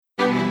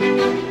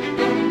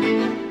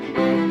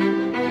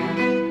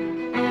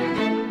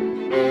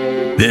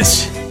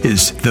This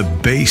is The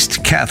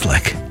Based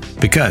Catholic,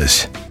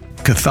 because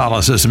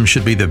Catholicism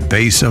should be the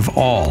base of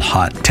all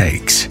hot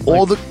takes.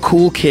 All the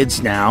cool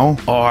kids now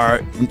are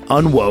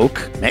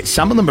unwoke.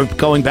 Some of them are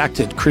going back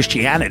to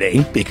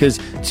Christianity because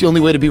it's the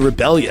only way to be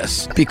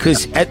rebellious.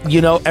 Because,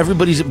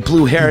 everybody's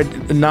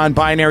blue-haired,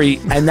 non-binary,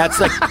 and that's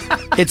like,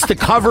 it's the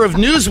cover of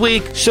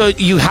Newsweek, so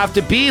you have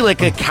to be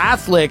like a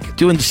Catholic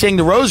saying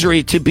the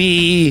rosary to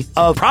be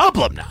a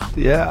problem now.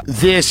 Yeah.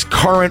 This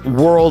current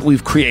world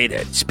we've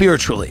created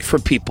spiritually for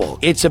people,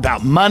 it's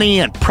about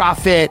money and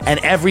profit, and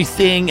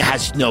everything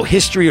has no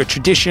history or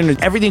tradition,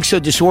 and everything's so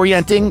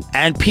disorienting,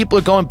 and people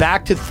are going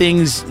back to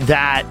things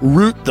that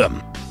root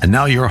them. And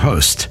now your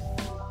host,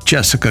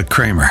 Jessica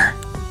Kramer.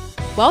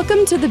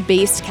 Welcome to The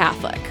Based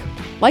Catholic.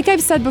 Like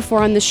I've said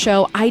before on the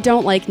show, I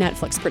don't like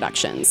Netflix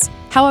productions.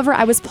 However,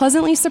 I was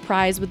pleasantly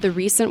surprised with the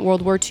recent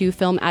World War II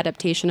film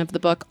adaptation of the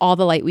book All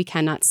the Light We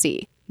Cannot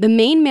See. The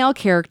main male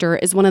character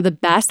is one of the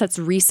best that's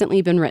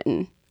recently been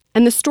written.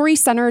 And the story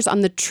centers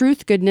on the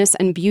truth, goodness,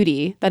 and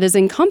beauty that is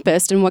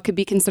encompassed in what could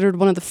be considered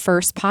one of the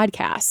first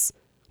podcasts,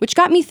 which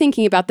got me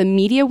thinking about the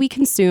media we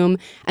consume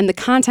and the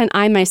content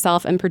I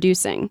myself am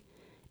producing.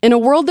 In a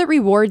world that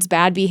rewards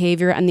bad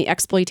behavior and the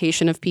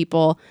exploitation of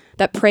people,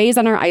 that preys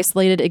on our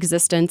isolated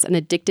existence and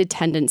addicted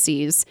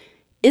tendencies,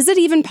 is it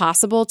even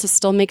possible to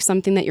still make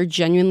something that you're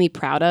genuinely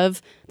proud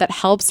of that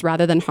helps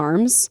rather than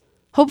harms?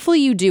 Hopefully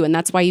you do, and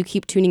that's why you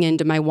keep tuning in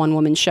to my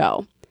one-woman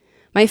show.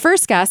 My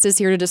first guest is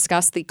here to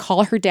discuss the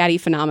Call Her Daddy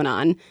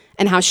phenomenon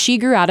and how she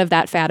grew out of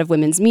that fad of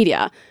women's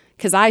media,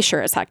 because I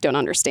sure as heck don't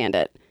understand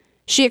it.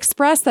 She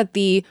expressed that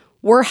the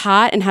 "we're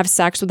hot and have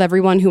sex with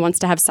everyone who wants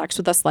to have sex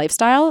with us"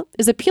 lifestyle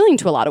is appealing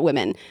to a lot of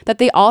women, that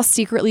they all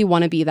secretly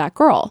want to be that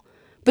girl.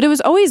 But it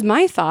was always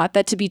my thought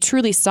that to be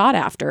truly sought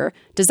after,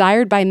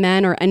 desired by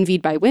men or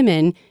envied by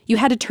women, you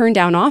had to turn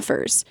down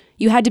offers.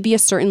 You had to be a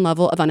certain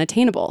level of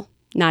unattainable.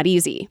 Not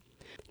easy.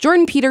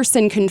 Jordan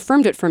Peterson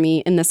confirmed it for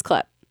me in this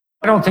clip.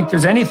 I don't think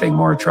there's anything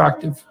more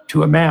attractive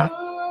to a man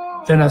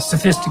than a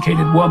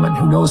sophisticated woman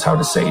who knows how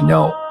to say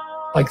no.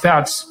 Like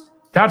that's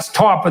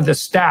top of the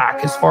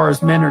stack as far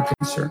as men are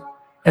concerned.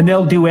 And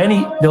they'll do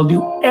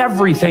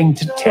everything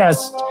to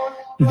test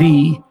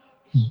the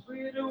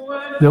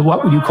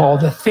what would you call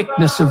the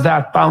thickness of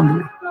that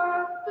boundary.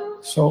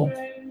 So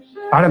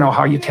I don't know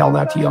how you tell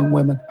that to young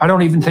women. I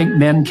don't even think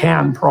men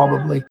can,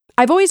 probably.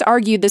 I've always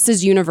argued this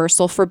is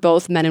universal for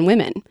both men and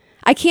women.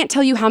 I can't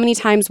tell you how many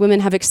times women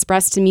have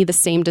expressed to me the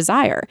same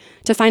desire,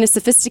 to find a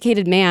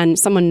sophisticated man,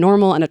 someone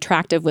normal and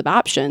attractive with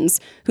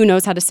options, who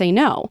knows how to say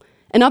no.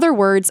 In other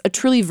words, a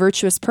truly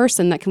virtuous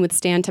person that can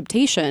withstand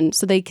temptation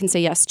so they can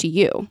say yes to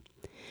you.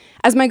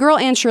 As my girl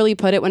Anne Shirley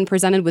put it when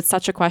presented with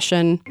such a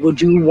question, would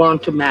you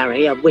want to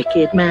marry a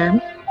wicked man?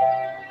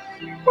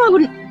 Well, I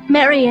wouldn't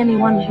marry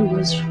anyone who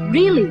was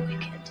really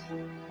wicked.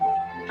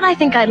 And I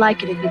think I'd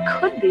like it if he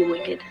could be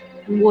wicked.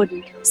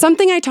 Wouldn't.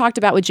 Something I talked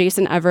about with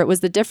Jason Everett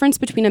was the difference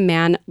between a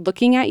man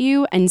looking at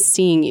you and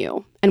seeing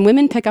you. And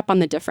women pick up on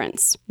the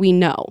difference. We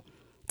know.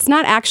 It's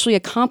not actually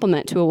a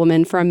compliment to a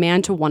woman for a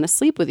man to want to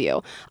sleep with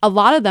you. A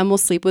lot of them will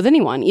sleep with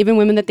anyone, even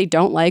women that they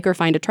don't like or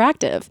find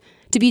attractive.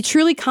 To be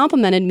truly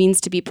complimented means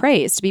to be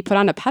praised, to be put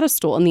on a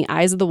pedestal in the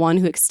eyes of the one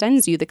who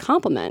extends you the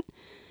compliment.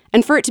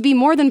 And for it to be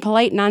more than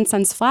polite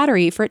nonsense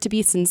flattery, for it to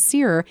be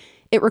sincere,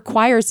 it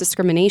requires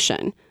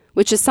discrimination,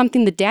 which is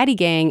something the daddy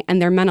gang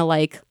and their men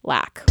alike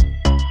lack.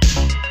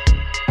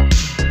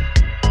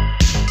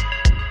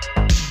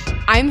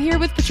 I'm here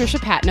with Patricia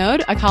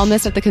Patnode, a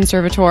columnist at The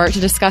Conservator, to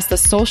discuss the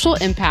social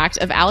impact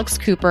of Alex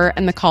Cooper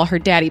and the Call Her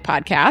Daddy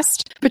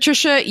podcast.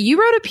 Patricia, you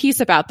wrote a piece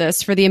about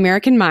this for The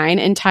American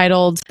Mind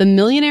entitled The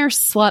Millionaire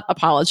Slut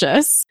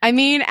Apologist. I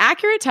mean,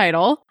 accurate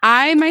title.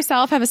 I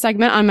myself have a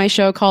segment on my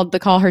show called the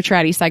Call Her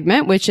Traddy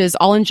segment, which is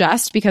all in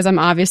jest because I'm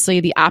obviously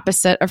the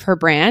opposite of her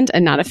brand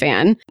and not a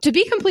fan. To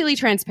be completely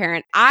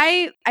transparent,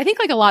 I think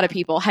like a lot of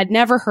people had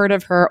never heard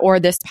of her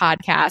or this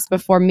podcast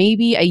before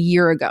maybe a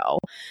year ago,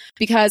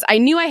 because I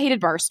knew I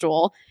hated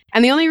Barstool.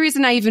 And the only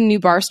reason I even knew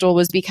Barstool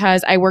was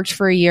because I worked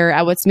for a year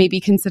at what's maybe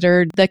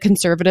considered the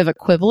conservative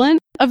equivalent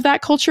of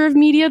that culture of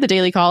media, the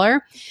Daily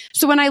Caller.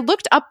 So when I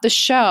looked up the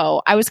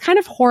show, I was kind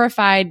of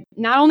horrified,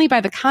 not only by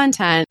the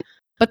content,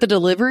 but the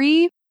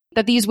delivery,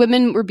 that these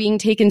women were being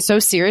taken so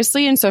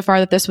seriously and so far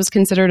that this was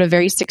considered a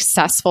very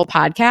successful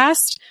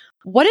podcast.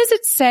 What does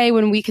it say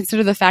when we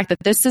consider the fact that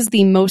this is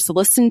the most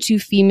listened to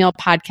female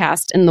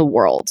podcast in the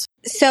world?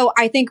 So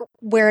I think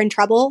we're in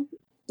trouble.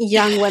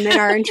 Young women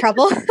are in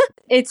trouble.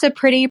 It's a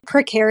pretty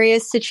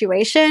precarious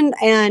situation.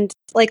 And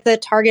like the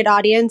target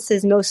audience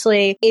is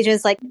mostly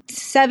ages like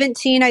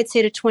 17, I'd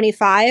say, to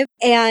 25.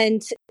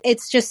 And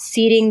it's just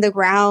seeding the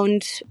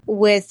ground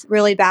with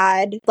really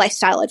bad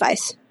lifestyle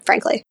advice,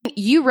 frankly.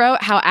 You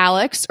wrote how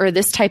Alex, or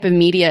this type of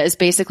media, is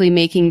basically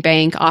making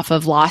bank off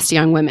of lost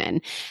young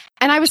women.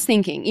 And I was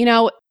thinking,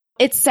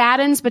 It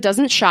saddens but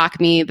doesn't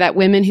shock me that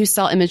women who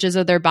sell images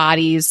of their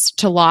bodies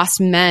to lost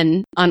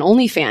men on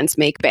OnlyFans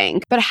make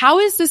bank. But how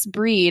is this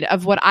breed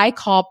of what I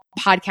call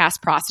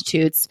podcast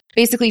prostitutes,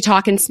 basically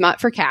talking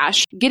smut for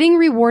cash, getting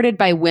rewarded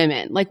by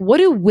women? Like, what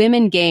do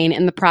women gain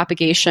in the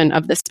propagation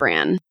of this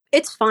brand?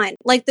 It's fun.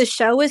 Like, the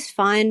show is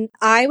fun.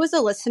 I was a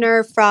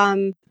listener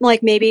from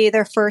like maybe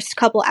their first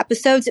couple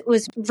episodes. It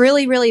was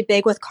really, really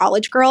big with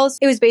college girls.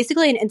 It was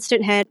basically an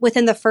instant hit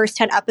within the first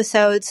 10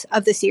 episodes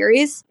of the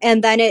series.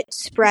 And then it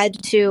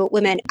spread to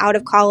women out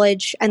of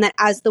college. And then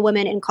as the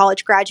women in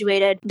college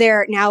graduated,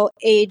 their now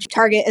age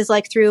target is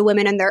like through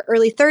women in their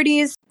early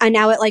 30s. And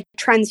now it like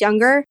trends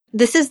younger.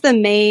 This is the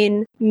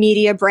main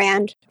media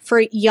brand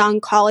for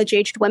young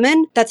college-aged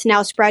women that's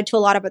now spread to a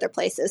lot of other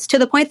places, to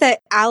the point that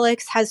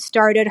Alex has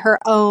started her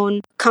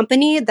own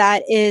company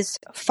that is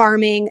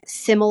farming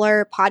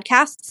similar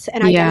podcasts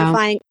and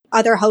identifying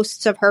other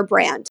hosts of her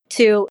brand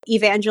to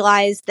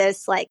evangelize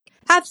this, like,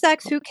 have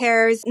sex, who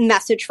cares,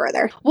 message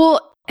further.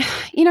 Well,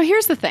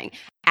 here's the thing.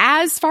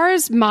 As far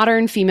as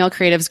modern female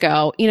creatives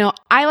go,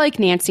 I like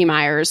Nancy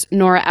Meyers,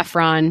 Nora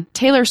Ephron,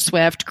 Taylor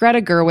Swift,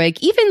 Greta Gerwig,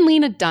 even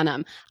Lena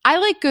Dunham. I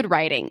like good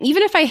writing.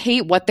 Even if I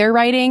hate what they're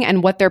writing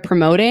and what they're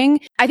promoting,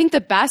 I think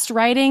the best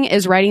writing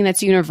is writing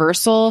that's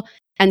universal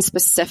and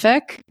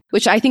specific,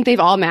 which I think they've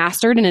all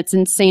mastered, and it's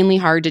insanely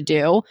hard to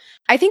do.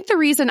 I think the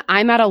reason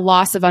I'm at a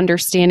loss of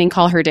understanding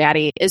Call Her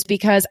Daddy is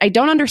because I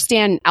don't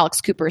understand Alex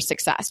Cooper's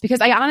success,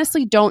 because I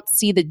honestly don't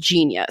see the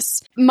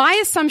genius. My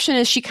assumption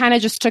is she kind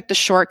of just took the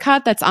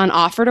shortcut that's on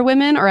offer to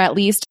women, or at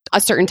least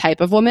a certain type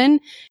of woman,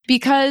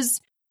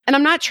 because, and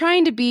I'm not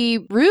trying to be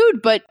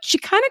rude, but she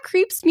kind of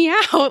creeps me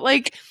out.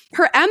 Like,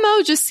 her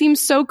MO just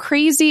seems so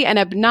crazy and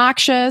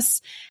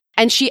obnoxious.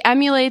 And she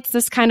emulates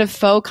this kind of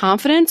faux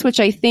confidence, which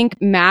I think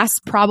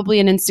masks probably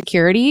an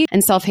insecurity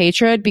and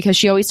self-hatred, because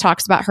she always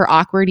talks about her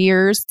awkward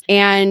years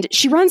and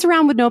she runs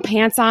around with no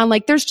pants on.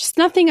 Like, there's just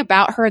nothing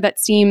about her that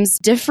seems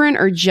different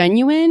or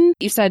genuine.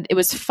 You said it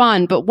was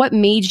fun, but what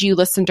made you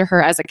listen to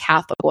her as a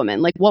Catholic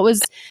woman? Like, what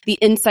was the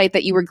insight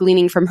that you were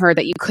gleaning from her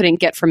that you couldn't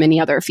get from any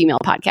other female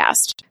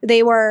podcast?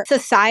 They were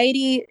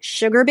society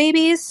sugar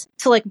babies.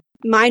 So, like,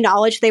 my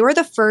knowledge, they were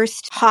the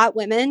first hot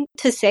women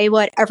to say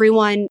what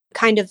everyone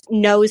kind of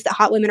knows that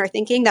hot women are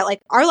thinking, that,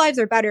 like, our lives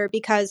are better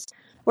because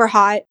we're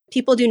hot.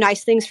 People do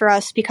nice things for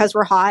us because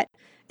we're hot.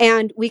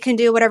 And we can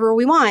do whatever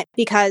we want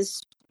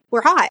because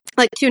we're hot.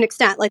 Like, to an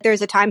extent, like,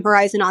 there's a time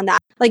horizon on that.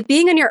 Like,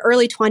 being in your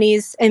early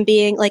 20s and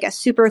being like a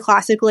super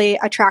classically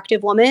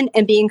attractive woman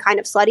and being kind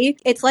of slutty,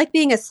 it's like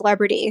being a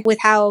celebrity with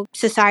how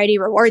society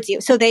rewards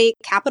you. So they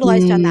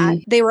capitalized on that.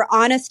 They were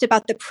honest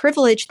about the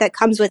privilege that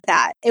comes with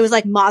that. It was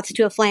like moths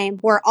to a flame,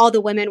 where all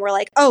the women were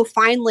like, oh,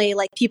 finally,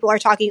 like, people are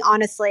talking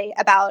honestly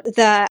about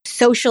the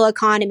social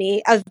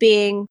economy of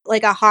being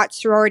like a hot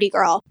sorority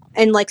girl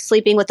and like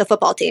sleeping with the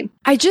football team.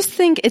 I just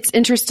think it's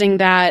interesting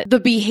that the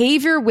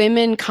behavior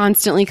women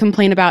constantly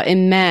complain about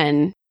in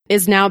men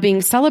is now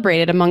being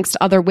celebrated amongst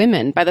other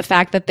women by the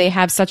fact that they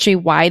have such a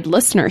wide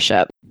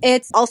listenership.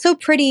 It's also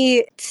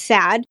pretty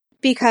sad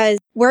because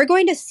we're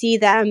going to see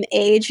them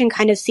age and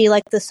kind of see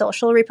like the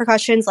social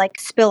repercussions like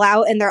spill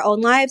out in their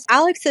own lives.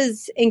 Alex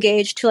is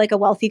engaged to like a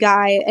wealthy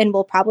guy and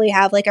will probably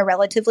have like a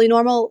relatively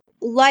normal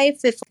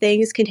life if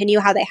things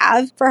continue how they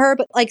have for her.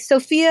 But like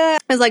Sophia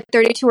is like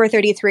 32 or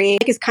 33,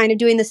 like, is kind of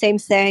doing the same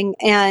thing.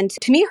 And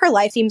to me, her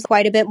life seems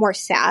quite a bit more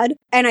sad.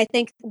 And I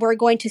think we're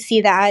going to see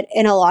that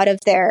in a lot of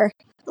their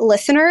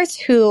listeners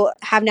who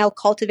have now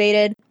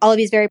cultivated all of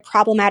these very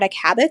problematic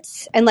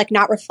habits and like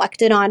not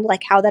reflected on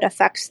like how that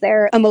affects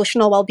their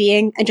emotional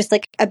well-being and just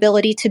like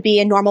ability to be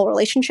in normal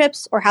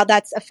relationships, or how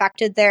that's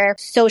affected their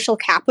social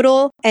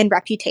capital and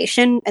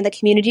reputation and the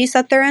communities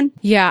that they're in.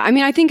 Yeah. I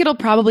mean, I think it'll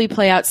probably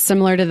play out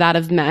similar to that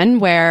of men,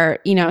 where,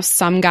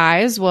 some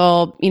guys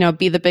will,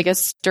 be the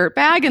biggest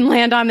dirtbag and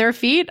land on their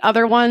feet.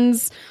 Other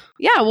ones,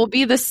 will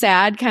be the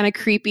sad, kind of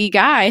creepy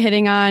guy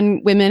hitting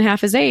on women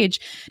half his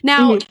age.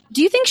 Now,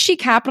 do you think she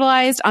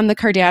capitalized on the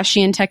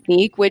Kardashian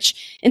technique,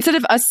 which instead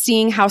of us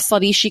seeing how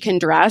slutty she can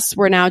dress,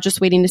 we're now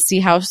just waiting to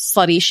see how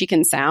slutty she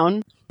can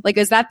sound? Like,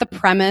 is that the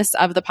premise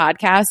of the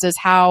podcast, is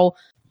how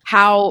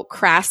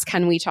crass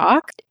can we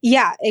talk?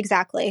 Yeah,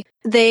 exactly.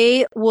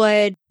 They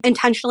would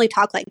intentionally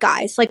talk like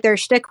guys. Like, their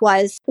shtick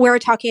was, we're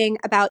talking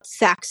about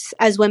sex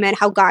as women,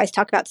 how guys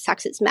talk about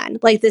sex as men.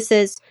 Like, this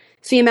is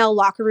female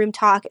locker room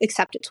talk,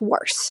 except it's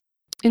worse.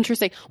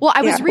 Interesting. Well,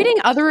 I was reading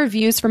other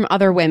reviews from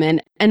other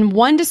women, and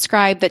one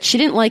described that she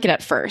didn't like it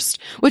at first,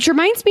 which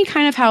reminds me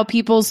kind of how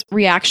people's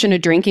reaction to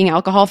drinking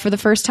alcohol for the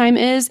first time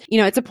is.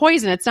 It's a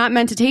poison. It's not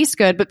meant to taste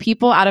good, but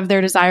people, out of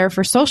their desire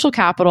for social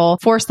capital,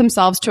 force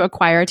themselves to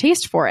acquire a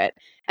taste for it.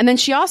 And then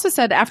she also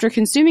said after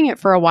consuming it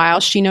for a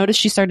while, she noticed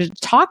she started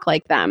to talk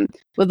like them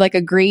with like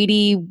a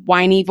grady,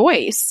 whiny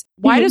voice.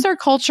 Why does our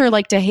culture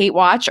like to hate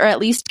watch, or at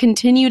least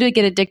continue to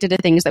get addicted to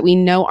things that we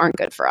know aren't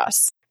good for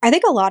us? I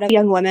think a lot of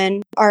young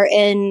women are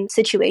in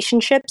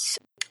situationships.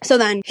 So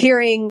then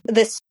hearing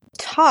this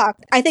talk,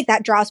 I think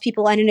that draws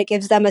people in and it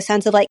gives them a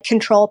sense of like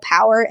control,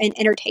 power, and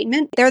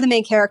entertainment. They're the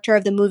main character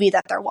of the movie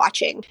that they're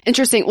watching.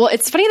 Interesting. Well,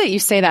 it's funny that you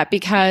say that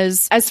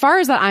because as far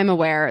as that I'm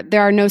aware,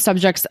 there are no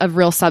subjects of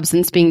real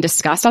substance being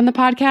discussed on the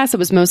podcast. It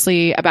was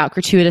mostly about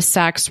gratuitous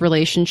sex,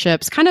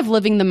 relationships, kind of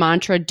living the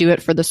mantra, do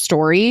it for the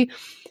story,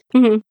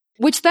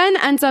 which then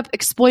ends up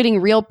exploiting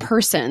real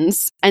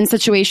persons and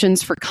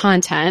situations for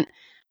content.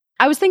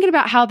 I was thinking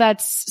about how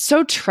that's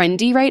so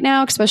trendy right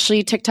now,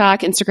 especially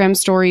TikTok, Instagram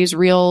stories,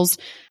 Reels.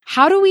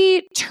 How do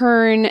we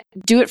turn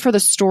do it for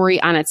the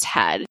story on its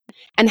head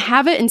and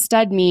have it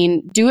instead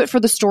mean do it for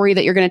the story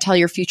that you're going to tell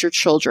your future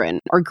children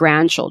or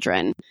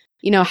grandchildren?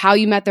 You know, how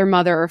you met their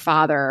mother or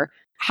father.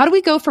 How do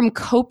we go from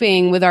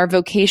coping with our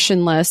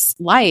vocationless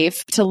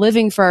life to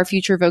living for our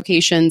future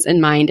vocations in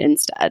mind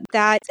instead?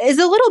 That is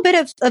a little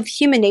bit of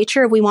human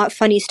nature. We want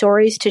funny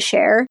stories to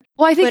share.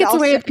 Well, I think it's also,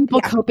 a way of people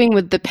coping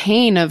with the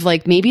pain of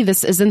like, maybe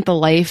this isn't the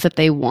life that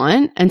they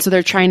want. And so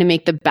they're trying to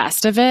make the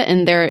best of it.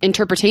 And their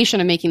interpretation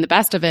of making the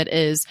best of it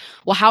is,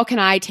 well, how can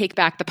I take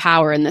back the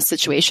power in this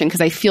situation?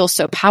 Because I feel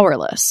so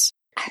powerless.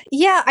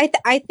 Yeah,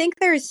 I think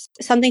there's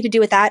something to do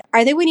with that.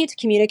 I think we need to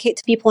communicate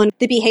to people, and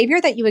the behavior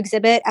that you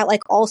exhibit at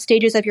like all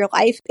stages of your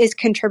life is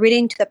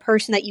contributing to the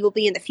person that you will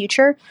be in the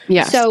future.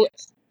 Yes. So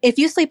if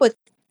you sleep with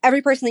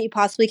every person that you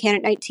possibly can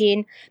at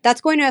 19,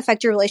 that's going to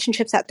affect your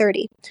relationships at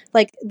 30.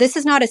 Like, this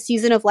is not a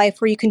season of life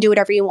where you can do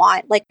whatever you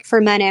want, like for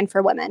men and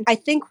for women. I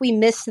think we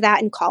miss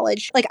that in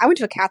college. Like, I went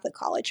to a Catholic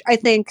college. I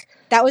think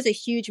that was a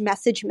huge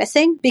message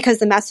missing because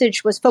the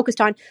message was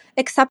focused on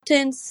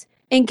acceptance,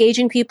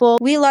 engaging people.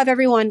 We love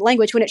everyone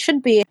language when it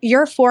should be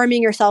you're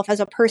forming yourself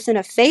as a person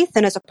of faith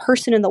and as a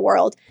person in the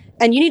world.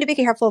 And you need to be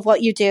careful of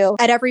what you do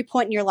at every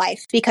point in your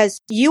life because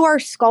you are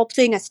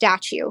sculpting a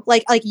statue.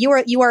 Like you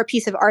are a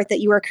piece of art that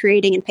you are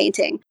creating and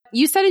painting.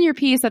 You said in your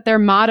piece that their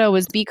motto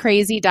was be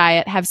crazy,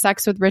 diet, have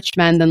sex with rich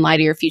men, then lie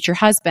to your future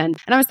husband.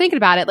 And I was thinking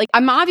about it, like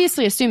I'm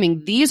obviously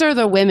assuming these are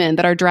the women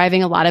that are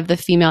driving a lot of the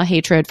female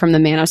hatred from the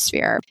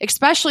manosphere,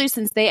 especially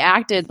since they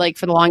acted like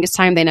for the longest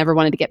time they never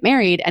wanted to get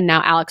married and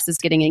now Alex is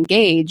getting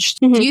engaged.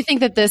 Do you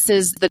think that this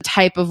is the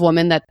type of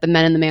woman that the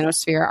men in the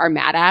manosphere are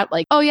mad at?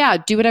 Like, oh yeah,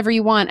 do whatever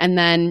you want and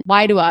then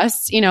lie to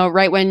us, you know,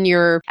 right when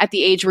you're at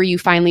the age where you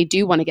finally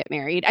do want to get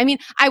married. I mean,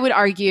 I would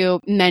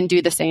argue men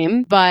do the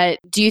same, but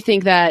do you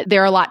think that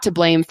there are a lot to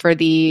blame for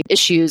the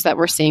issues that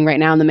we're seeing right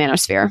now in the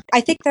manosphere?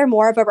 I think they're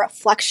more of a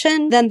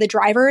reflection than the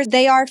drivers.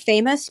 They are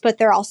famous, but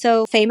they're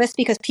also famous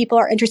because people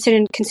are interested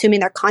in consuming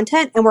their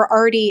content and we're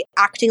already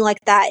acting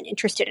like that and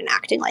interested in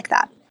acting like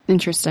that.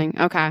 Interesting.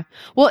 Okay.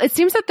 Well, it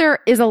seems that there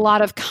is a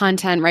lot of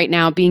content right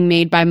now being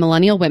made by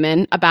millennial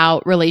women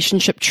about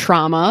relationship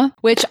trauma,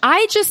 which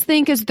I just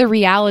think is the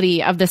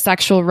reality of the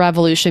sexual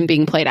revolution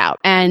being played out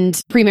and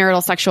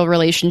premarital sexual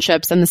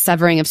relationships and the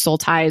severing of soul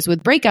ties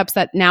with breakups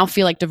that now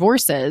feel like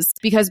divorces.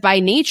 Because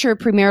by nature,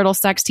 premarital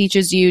sex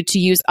teaches you to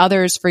use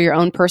others for your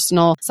own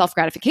personal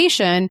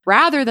self-gratification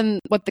rather than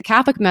what the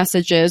Catholic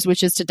message is,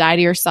 which is to die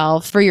to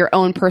yourself for your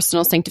own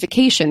personal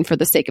sanctification for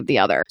the sake of the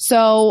other.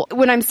 So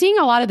when I'm seeing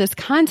a lot of this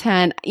content,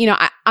 you know,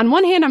 on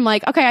one hand, I'm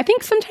like, okay, I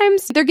think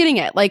sometimes they're getting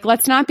it. Like,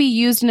 let's not be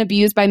used and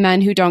abused by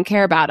men who don't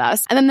care about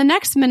us. And then the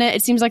next minute,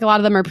 it seems like a lot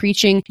of them are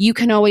preaching, you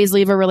can always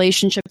leave a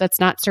relationship that's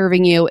not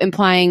serving you,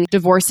 implying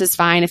divorce is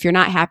fine. If you're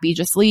not happy,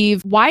 just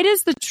leave. Why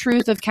does the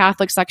truth of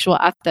Catholic sexual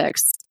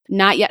ethics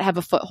not yet have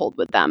a foothold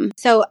with them?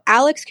 So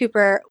Alex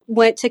Cooper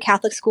went to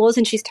Catholic schools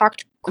and she's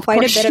talked quite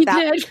a bit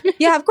about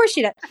Yeah, of course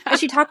she did. And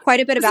she talked quite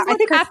a bit about I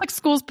think Catholic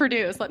schools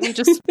produce. Let me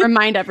just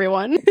remind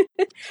everyone.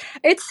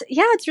 It's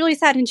really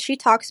sad. And she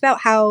talks about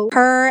how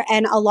her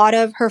and a lot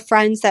of her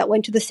friends that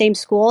went to the same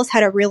schools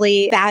had a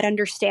really bad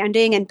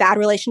understanding and bad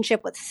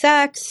relationship with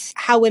sex,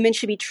 how women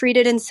should be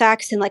treated in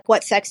sex and like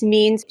what sex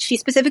means. She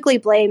specifically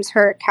blames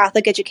her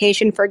Catholic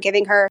education for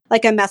giving her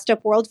like a messed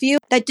up worldview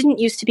that didn't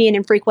used to be an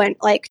infrequent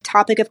like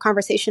topic of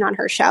conversation on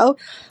her show,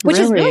 which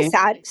is really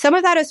sad. Some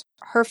of that is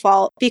her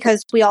fault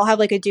because we all have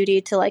like a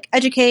duty to like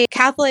educate.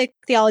 Catholic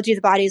theology of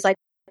the body is like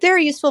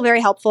very useful,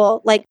 very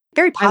helpful, like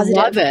very positive.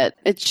 I love it.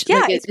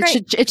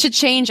 It should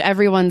change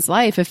everyone's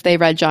life if they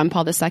read John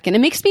Paul II.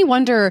 It makes me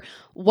wonder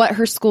what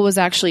her school was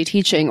actually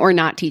teaching or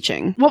not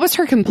teaching. What was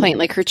her complaint,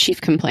 like her chief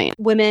complaint?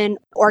 Women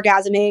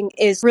orgasming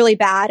is really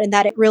bad and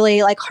that it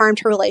really like harmed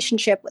her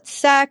relationship with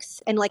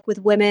sex and like with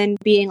women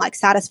being like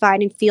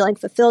satisfied and feeling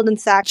fulfilled in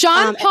sex.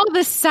 John Paul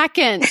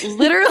II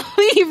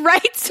literally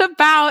writes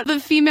about the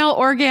female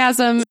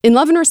orgasm. In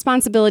Love and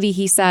Responsibility,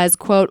 he says,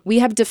 quote, "We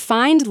have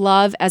defined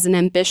love as an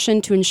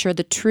ambition to ensure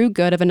the true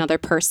good of another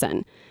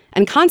person,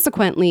 and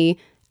consequently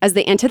as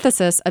the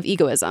antithesis of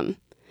egoism.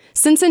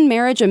 Since in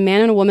marriage a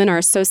man and a woman are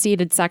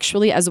associated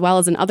sexually as well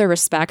as in other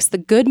respects, the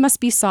good must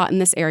be sought in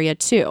this area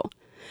too.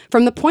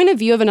 From the point of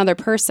view of another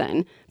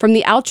person, from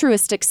the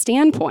altruistic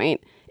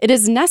standpoint, it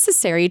is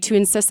necessary to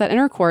insist that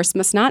intercourse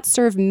must not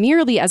serve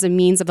merely as a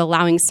means of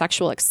allowing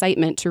sexual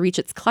excitement to reach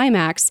its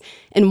climax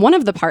in one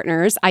of the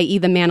partners, i.e.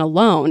 the man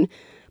alone,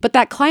 but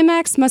that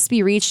climax must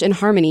be reached in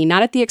harmony,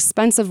 not at the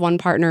expense of one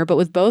partner, but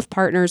with both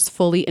partners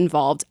fully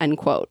involved," end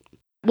quote.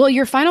 Well,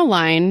 your final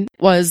line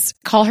was,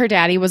 call her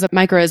daddy was a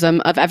microism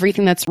of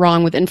everything that's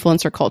wrong with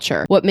influencer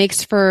culture. What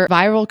makes for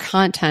viral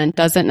content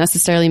doesn't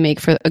necessarily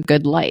make for a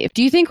good life.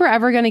 Do you think we're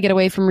ever going to get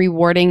away from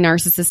rewarding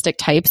narcissistic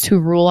types who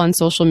rule on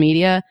social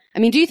media? I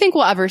mean, do you think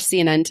we'll ever see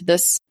an end to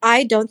this?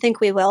 I don't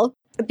think we will,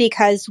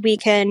 because we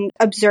can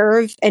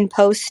observe and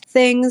post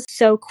things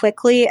so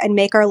quickly and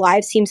make our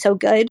lives seem so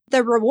good.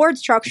 The reward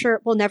structure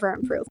will never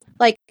improve.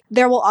 Like,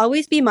 there will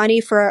always be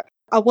money for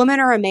a woman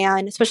or a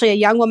man, especially a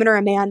young woman or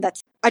a man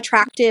that's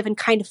attractive and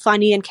kind of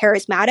funny and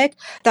charismatic,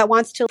 that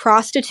wants to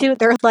prostitute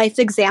their life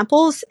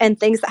examples and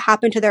things that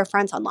happen to their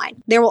friends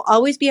online. There will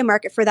always be a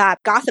market for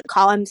that. Gossip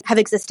columns have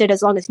existed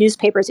as long as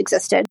newspapers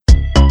existed.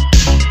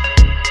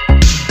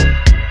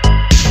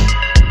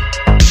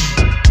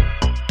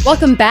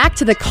 Welcome back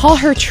to the Call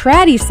Her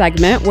Traddy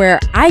segment, where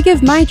I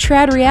give my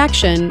trad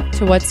reaction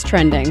to what's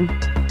trending.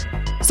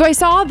 So I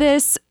saw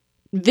this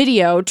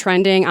video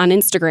trending on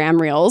Instagram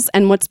Reels,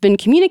 and what's been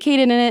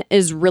communicated in it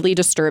is really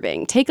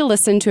disturbing. Take a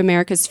listen to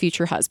America's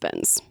future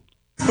husbands.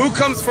 Who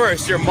comes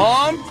first, your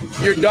mom,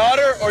 your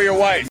daughter, or your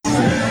wife?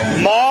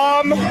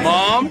 Mom,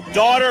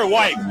 daughter,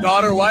 wife.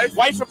 Daughter, wife?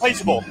 Wife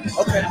replaceable.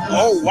 Okay.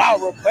 Oh, wow,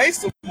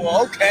 replaceable.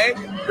 Okay.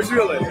 What's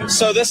your list?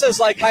 So this is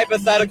like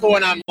hypothetical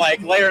when I'm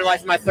like later in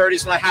life in my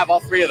 30s when I have all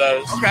three of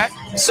those. Okay.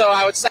 So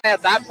I would say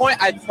at that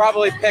point, I'd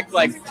probably pick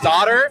like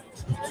daughter,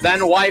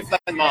 then wife,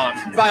 then mom.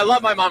 But I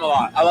love my mom a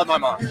lot. I love my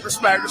mom.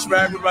 Respect.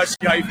 What about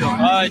you? How you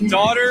feeling?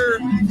 Daughter,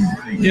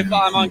 if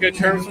I'm on good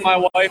terms with my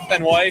wife,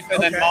 then wife,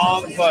 and then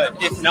mom.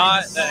 But if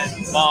not,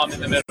 then mom in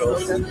the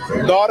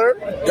middle.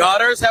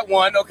 Daughter's at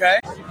one, okay.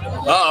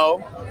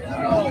 Uh-oh.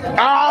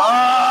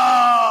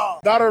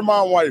 Daughter,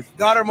 mom, wife.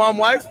 Daughter, mom,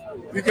 wife?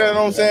 Because, you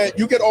know what I'm saying?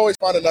 You can always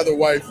find another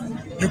wife.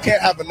 You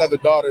can't have another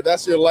daughter.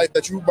 That's your life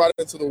that you brought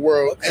into the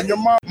world. And your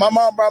mom, my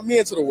mom brought me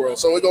into the world.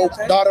 So we go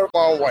daughter,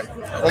 mom, wife.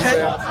 You know what I'm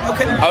saying?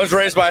 Okay. I was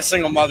raised by a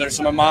single mother,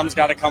 so my mom's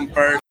got to come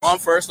first. Mom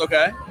first,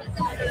 okay.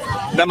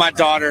 Then my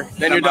daughter.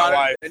 Then your daughter.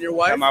 Wife. Then your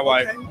wife. Then my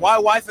wife. Okay. Why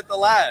wife at the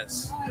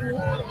last?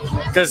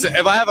 Because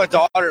if I have a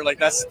daughter, like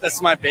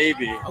that's my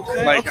baby.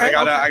 Okay. Like I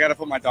gotta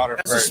put my daughter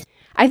first.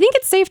 I think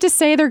it's safe to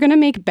say they're going to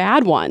make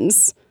bad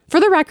ones. For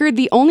the record,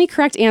 the only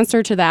correct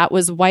answer to that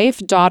was wife,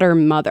 daughter,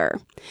 mother.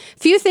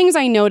 Few things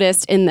I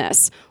noticed in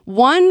this.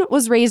 One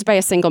was raised by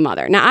a single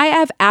mother. Now, I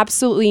have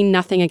absolutely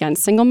nothing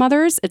against single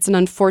mothers. It's an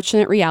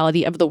unfortunate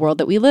reality of the world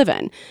that we live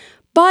in.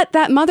 But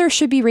that mother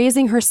should be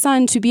raising her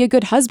son to be a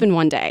good husband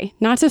one day,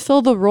 not to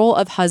fill the role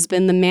of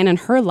husband, the man in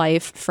her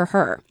life, for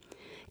her.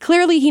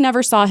 Clearly, he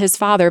never saw his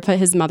father put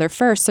his mother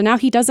first, so now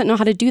he doesn't know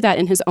how to do that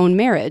in his own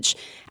marriage,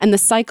 and the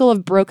cycle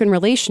of broken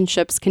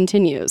relationships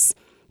continues.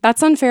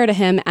 That's unfair to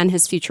him and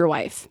his future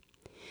wife.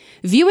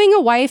 Viewing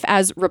a wife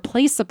as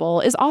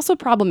replaceable is also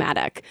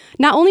problematic.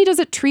 Not only does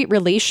it treat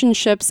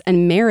relationships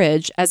and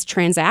marriage as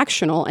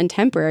transactional and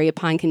temporary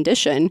upon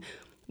condition,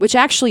 which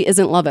actually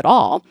isn't love at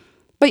all,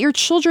 but your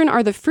children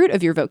are the fruit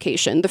of your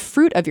vocation, the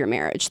fruit of your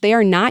marriage. They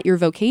are not your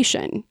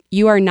vocation.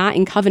 You are not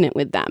in covenant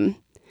with them.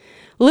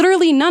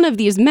 Literally none of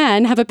these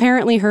men have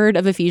apparently heard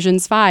of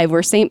Ephesians 5,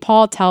 where St.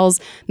 Paul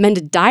tells men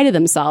to die to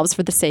themselves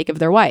for the sake of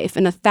their wife,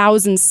 and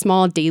 1,000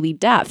 small daily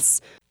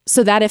deaths,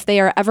 so that if they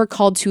are ever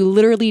called to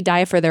literally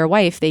die for their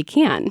wife, they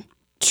can.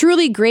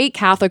 Truly great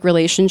Catholic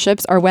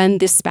relationships are when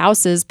the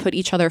spouses put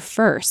each other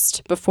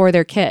first before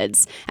their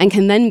kids, and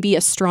can then be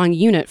a strong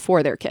unit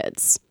for their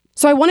kids.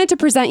 So I wanted to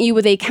present you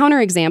with a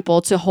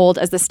counterexample to hold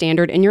as the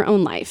standard in your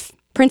own life.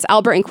 Prince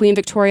Albert and Queen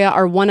Victoria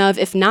are one of,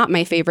 if not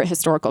my favorite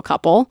historical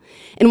couple.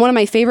 In one of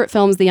my favorite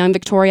films, The Young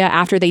Victoria,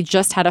 after they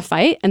just had a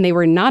fight and they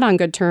were not on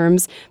good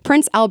terms,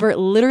 Prince Albert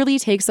literally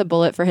takes a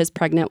bullet for his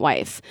pregnant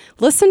wife.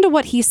 Listen to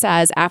what he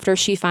says after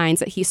she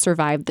finds that he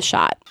survived the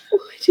shot. Why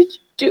did you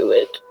do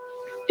it?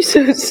 You're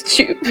so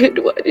stupid.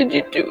 Why did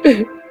you do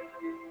it?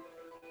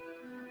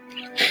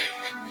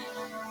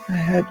 I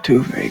had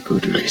two very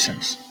good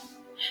reasons.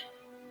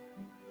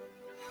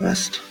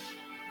 First,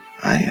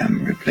 I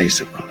am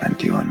replaceable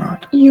and you are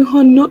not. You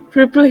are not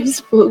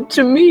replaceable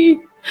to me.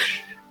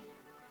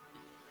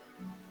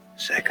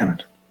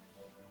 Second,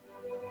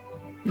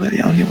 you are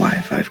the only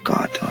wife I've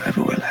got or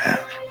ever will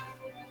have.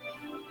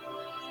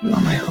 You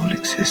are my whole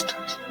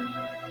existence.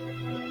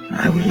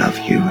 I will love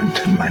you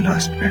until my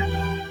last breath.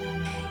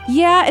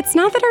 Yeah, it's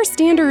not that our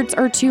standards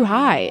are too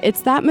high.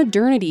 It's that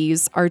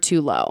modernities are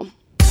too low.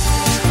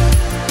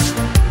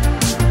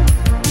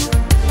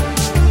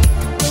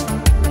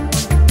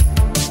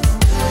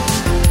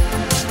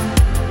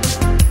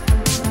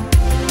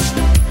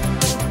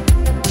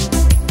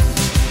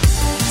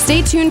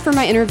 Stay tuned for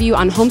my interview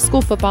on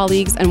homeschool football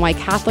leagues and why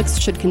Catholics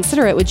should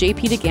consider it with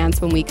JP to Gance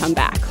when we come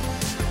back.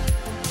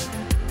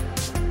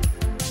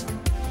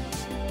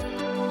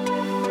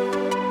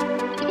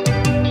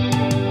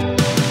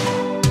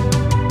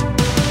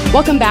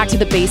 Welcome back to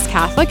The Base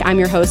Catholic. I'm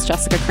your host,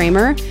 Jessica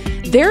Kramer.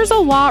 There's a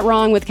lot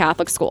wrong with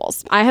Catholic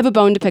schools. I have a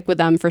bone to pick with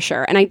them for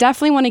sure, and I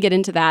definitely want to get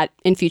into that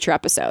in future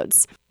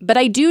episodes. But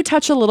I do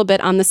touch a little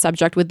bit on the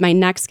subject with my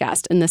next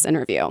guest in this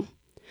interview.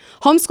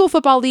 Homeschool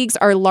football leagues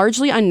are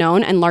largely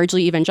unknown and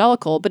largely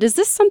evangelical, but is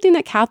this something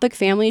that Catholic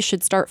families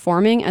should start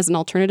forming as an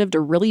alternative to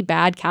really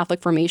bad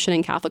Catholic formation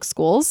in Catholic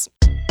schools?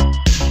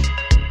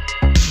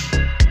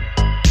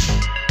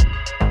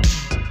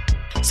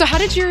 So how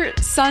did your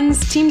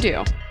son's team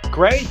do?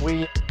 Great.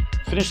 We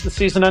finished the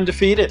season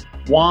undefeated,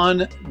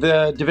 won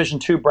the Division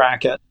II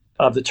bracket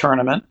of the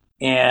tournament,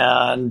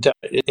 and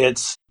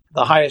it's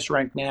the highest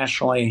ranked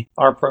nationally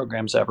our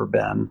program's ever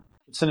been.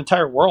 It's an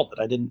entire world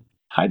that I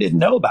didn't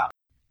know about.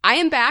 I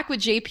am back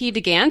with J.P.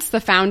 Gance, the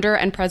founder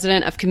and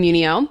president of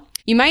Communio.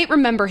 You might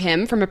remember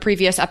him from a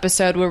previous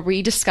episode where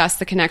we discussed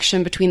the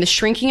connection between the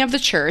shrinking of the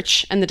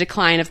church and the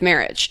decline of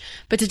marriage.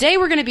 But today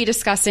we're going to be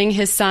discussing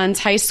his son's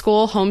high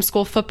school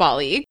homeschool football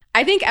league.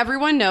 I think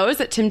everyone knows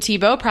that Tim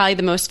Tebow, probably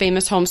the most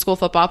famous homeschool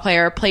football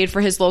player, played for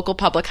his local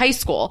public high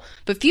school.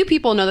 But few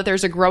people know that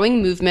there's a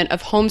growing movement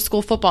of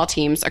homeschool football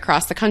teams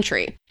across the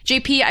country.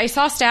 JP, I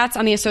saw stats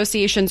on the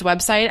association's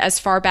website as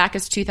far back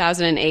as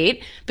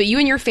 2008, but you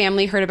and your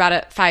family heard about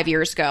it 5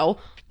 years ago.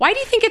 Why do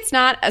you think it's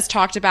not as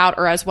talked about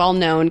or as well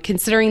known,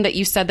 considering that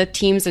you said the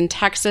teams in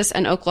Texas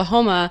and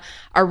Oklahoma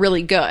are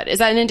really good? Is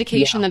that an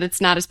indication that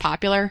it's not as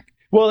popular?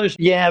 Well,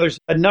 there's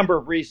a number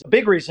of reasons. A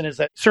big reason is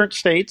that certain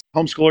states,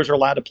 homeschoolers are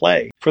allowed to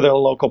play for their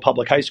local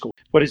public high school.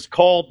 What is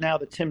called now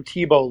the Tim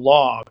Tebow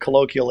law,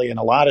 colloquially in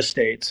a lot of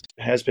states,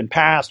 has been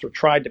passed or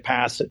tried to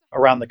pass it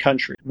around the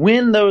country.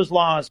 When those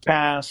laws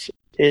pass,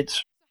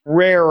 it's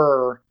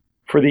rarer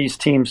for these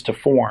teams to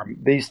form.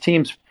 These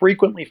teams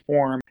frequently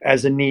form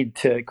as a need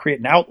to create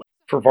an outlet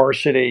for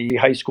varsity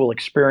high school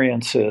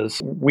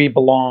experiences. We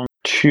belong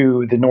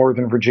to the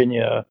Northern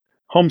Virginia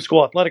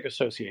Homeschool Athletic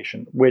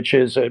Association, which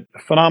is a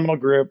phenomenal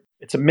group.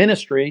 It's a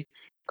ministry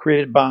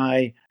created by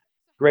a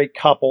great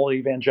couple,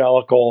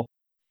 evangelical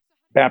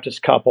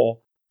Baptist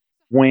couple,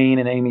 Wayne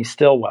and Amy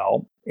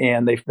Stillwell.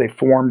 And they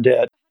formed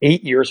it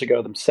 8 years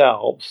ago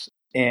themselves.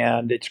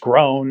 And it's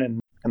grown. And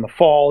in the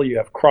fall, you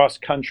have cross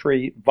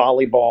country,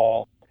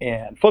 volleyball,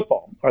 and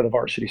football are the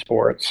varsity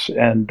sports.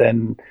 And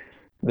then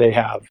they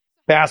have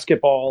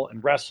basketball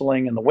and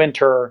wrestling in the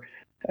winter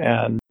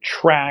and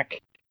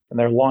track. And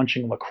they're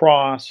launching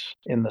lacrosse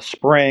in the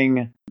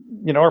spring.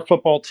 You know, our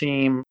football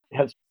team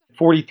has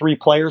 43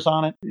 players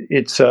on it.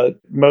 It's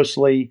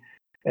mostly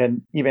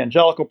an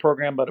evangelical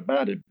program, but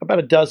about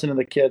a dozen of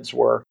the kids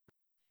were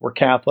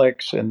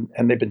Catholics, and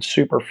they've been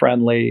super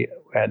friendly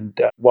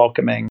and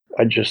welcoming.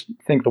 I just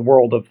think the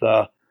world of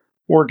the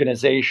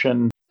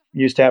organization.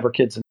 Used to have our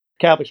kids in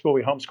Catholic school.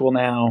 We homeschool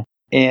now.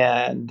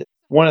 And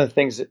one of the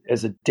things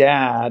as a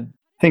dad,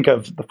 think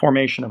of the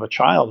formation of a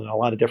child in a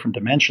lot of different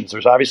dimensions.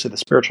 There's obviously the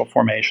spiritual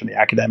formation, the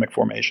academic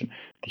formation,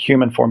 the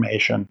human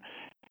formation,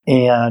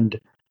 and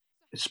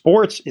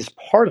sports is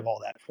part of all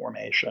that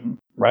formation,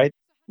 right?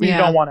 We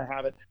don't want to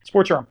have it.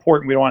 Sports are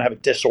important. We don't want to have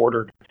a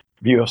disordered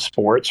view of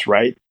sports,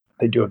 right?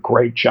 They do a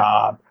great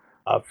job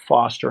of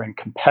fostering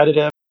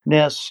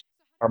competitiveness.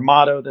 Our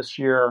motto this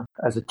year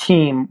as a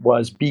team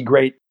was be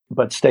great,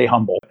 but stay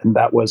humble. And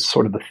that was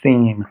sort of the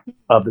theme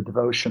of the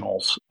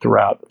devotionals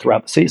throughout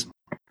the season.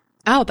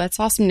 Oh, that's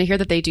awesome to hear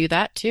that they do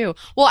that too.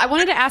 Well, I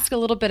wanted to ask a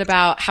little bit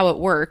about how it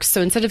works.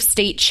 So instead of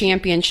state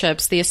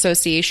championships, the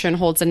association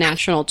holds a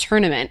national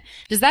tournament.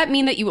 Does that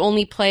mean that you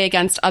only play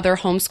against other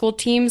homeschool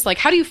teams? Like,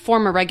 how do you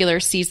form a regular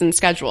season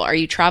schedule? Are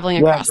you traveling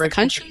across the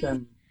country?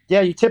 Question.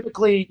 Yeah, you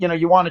typically,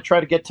 you want to try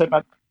to get to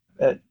about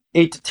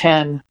 8 to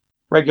 10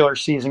 regular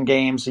season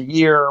games a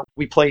year.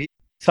 We play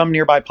some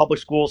nearby public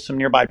schools, some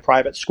nearby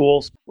private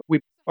schools.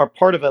 We are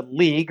part of a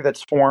league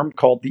that's formed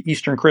called the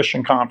Eastern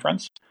Christian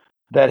Conference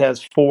that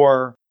has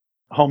 4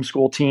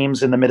 homeschool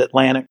teams in the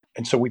Mid-Atlantic.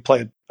 And so we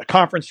play a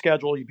conference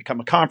schedule. You become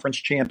a conference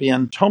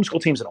champion.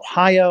 Homeschool teams in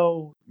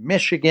Ohio,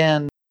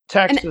 Michigan,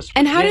 Texas.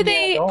 And how do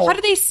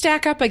they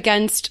stack up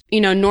against,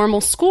 normal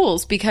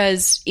schools?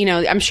 Because,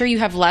 I'm sure you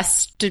have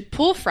less to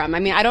pull from. I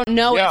mean, I don't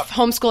know if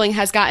homeschooling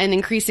has gotten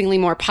increasingly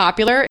more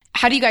popular.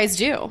 How do you guys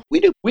do? We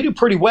do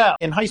pretty well.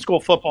 In high school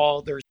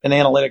football, there's an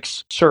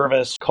analytics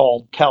service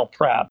called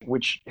CalPrep,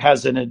 which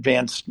has an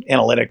advanced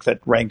analytic that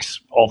ranks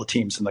all the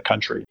teams in the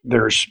country.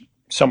 There's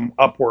some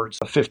upwards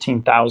of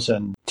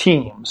 15,000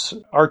 teams.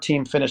 Our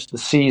team finished the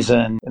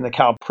season in the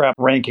CalPrep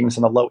rankings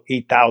in the low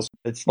 8,000.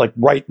 It's like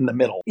right in the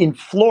middle. In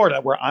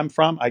Florida, where I'm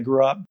from, I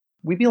grew up,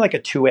 we'd be like a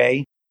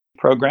 2A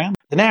program.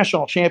 The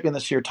national champion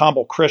this year,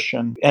 Tomball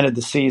Christian, ended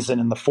the season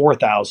in the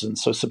 4,000,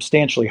 so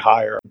substantially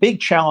higher.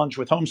 Big challenge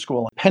with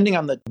homeschooling. Depending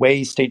on the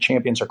way state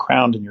champions are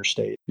crowned in your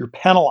state, you're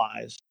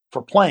penalized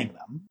for playing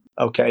them.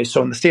 Okay,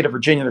 so in the state of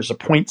Virginia, there's a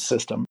point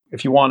system.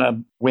 If you want to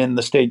win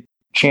the state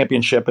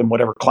championship in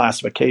whatever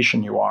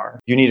classification you are,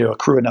 you need to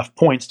accrue enough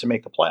points to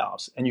make the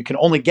playoffs. And you can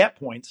only get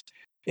points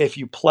if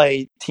you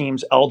play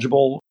teams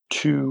eligible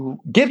to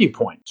give you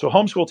points. So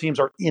homeschool teams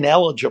are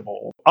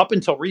ineligible up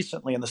until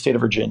recently in the state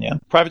of Virginia.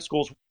 Private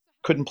schools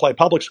couldn't play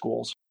public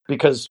schools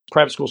because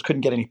private schools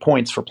couldn't get any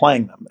points for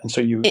playing them. And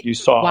so you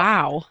saw...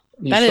 Wow.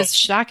 That is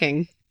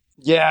shocking.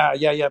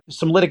 Yeah.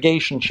 Some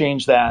litigation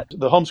changed that.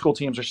 The homeschool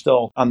teams are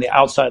still on the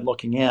outside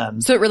looking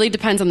in. So it really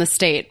depends on the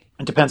state.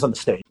 It depends on the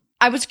state.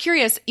 I was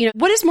curious,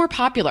 what is more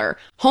popular?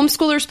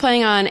 Homeschoolers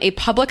playing on a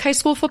public high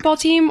school football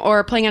team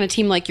or playing on a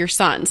team like your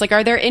son's? Like,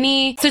 are there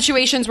any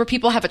situations where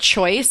people have a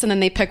choice and then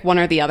they pick one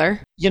or the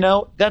other?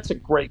 That's a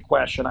great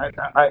question.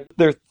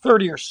 There are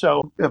 30 or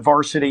so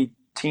varsity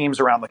teams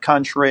around the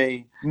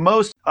country.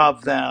 Most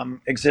of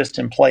them exist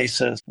in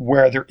places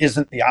where there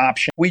isn't the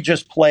option. We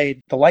just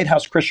played the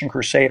Lighthouse Christian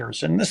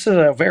Crusaders, and this is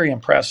a very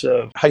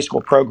impressive high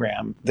school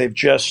program. They've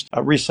just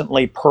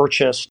recently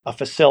purchased a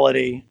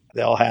facility.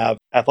 They'll have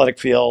athletic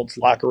fields,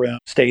 locker room,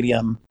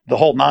 stadium, the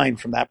whole nine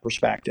from that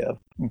perspective.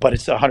 But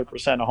it's 100%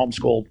 a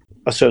homeschool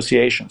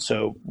association,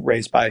 so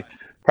raised by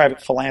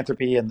private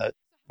philanthropy and the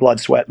blood,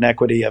 sweat, and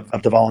equity of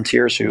the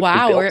volunteers who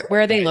Wow, who built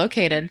where are they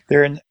located?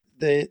 They're in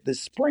the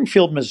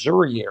Springfield,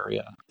 Missouri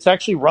area. It's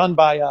actually run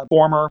by a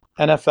former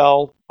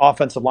NFL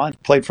offensive line,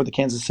 played for the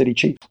Kansas City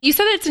Chiefs. You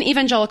said that it's an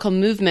evangelical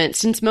movement.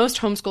 Since most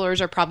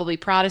homeschoolers are probably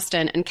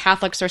Protestant and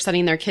Catholics are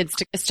sending their kids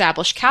to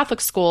establish Catholic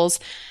schools,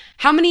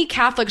 how many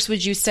Catholics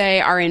would you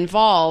say are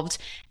involved?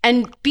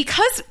 And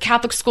because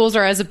Catholic schools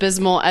are as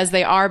abysmal as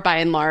they are by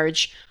and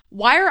large,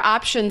 why are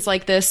options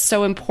like this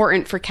so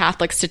important for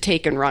Catholics to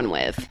take and run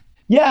with?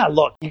 Yeah,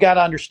 look, you got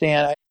to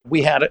understand,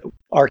 we had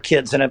our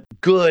kids in a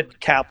good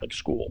Catholic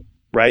school,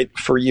 right,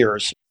 for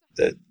years.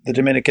 The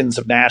Dominicans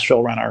of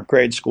Nashville run our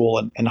grade school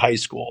and high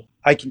school.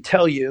 I can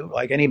tell you,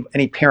 like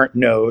any parent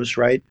knows,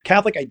 right,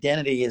 Catholic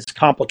identity is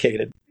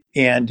complicated.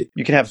 And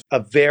you can have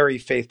a very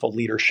faithful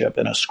leadership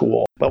in a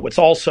school. But what's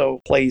also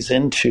plays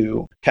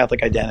into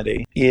Catholic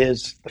identity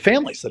is the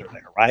families that are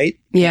there, right?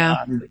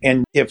 Yeah.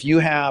 And if you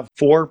have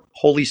 4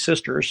 holy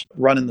sisters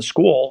running the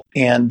school,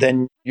 and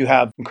then you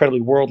have incredibly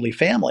worldly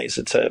families,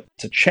 it's a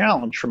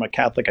challenge from a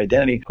Catholic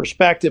identity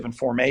perspective and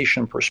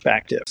formation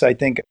perspective. So I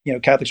think,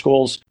 Catholic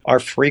schools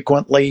are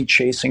frequently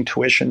chasing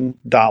tuition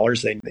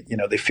dollars.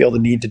 They feel the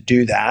need to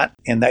do that.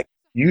 And that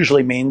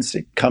usually means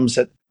it comes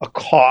at a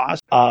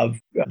cost of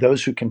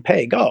those who can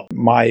pay go.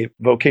 My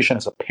vocation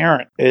as a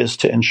parent is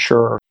to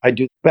ensure I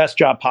do the best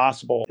job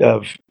possible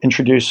of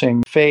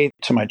introducing faith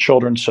to my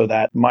children so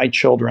that my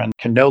children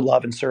can know,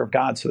 love, and serve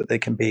God so that they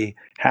can be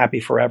happy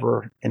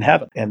forever in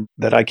heaven and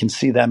that I can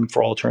see them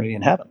for all eternity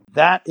in heaven.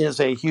 That is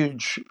a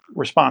huge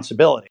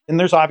responsibility. And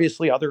there's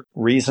obviously other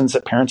reasons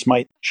that parents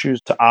might choose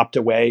to opt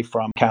away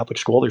from Catholic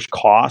school. There's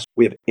cost.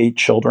 We have 8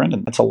 children,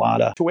 and that's a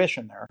lot of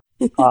tuition there.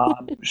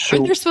 Aren't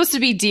there supposed to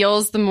be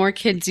deals the more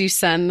kids you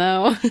send,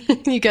 though?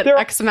 You get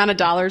X amount of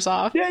dollars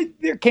off. Yeah,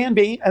 there can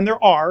be, and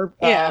there are.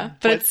 Yeah,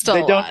 but it's still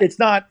a lot.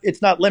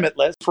 It's not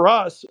limitless. For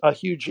us, a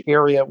huge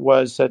area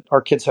was that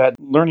our kids had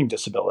learning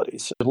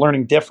disabilities,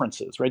 learning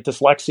differences, right?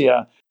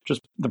 Dyslexia,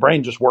 the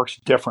brain just works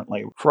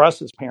differently. For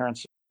us as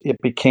parents, it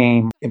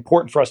became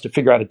important for us to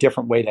figure out a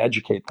different way to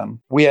educate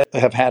them. We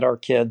have had our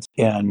kids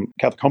in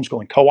Catholic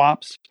homeschooling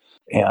co-ops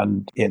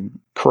and in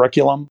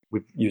curriculum.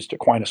 We've used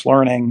Aquinas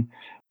Learning.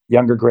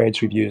 Younger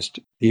grades, we've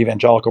used the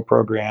evangelical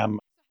program,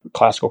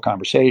 classical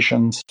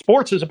conversations.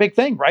 Sports is a big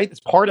thing, right? It's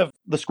part of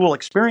the school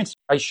experience.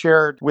 I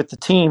shared with the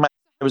team.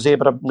 I was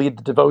able to lead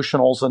the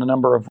devotionals in a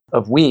number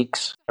of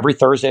weeks. Every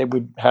Thursday,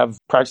 we'd have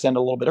practice end a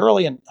little bit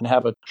early and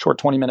have a short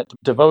 20-minute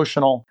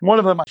devotional. One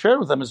of them I shared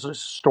with them is a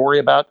story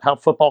about how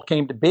football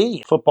came to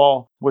be.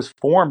 Football was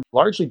formed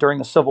largely during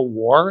the Civil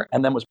War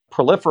and then was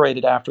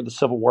proliferated after the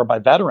Civil War by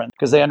veterans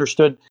because they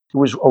understood it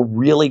was a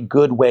really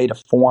good way to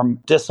form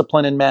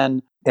discipline in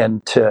men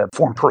and to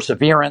form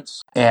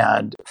perseverance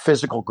and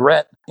physical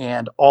grit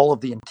and all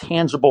of the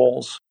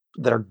intangibles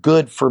that are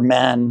good for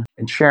men,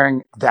 and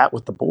sharing that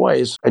with the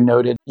boys. I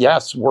noted,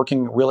 yes,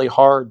 working really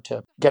hard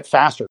to get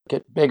faster,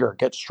 get bigger,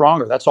 get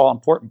stronger. That's all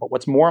important. But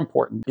what's more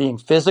important, being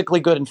physically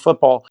good in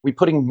football, we're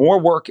putting more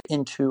work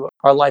into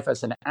our life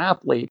as an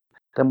athlete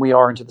than we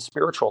are into the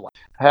spiritual life.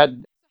 I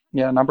had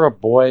a number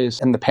of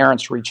boys and the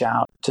parents reach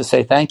out to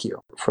say thank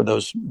you for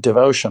those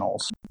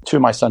devotionals. 2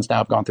 of my sons now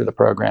have gone through the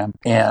program,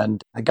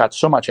 and I got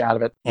so much out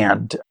of it.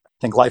 And I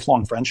think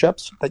lifelong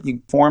friendships that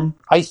you form.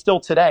 I still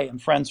today am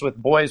friends with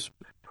boys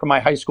from my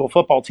high school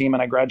football team,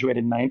 and I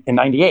graduated in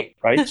 98,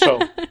 right?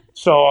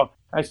 So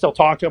I still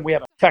talk to them. We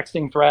have a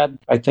texting thread.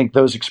 I think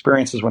those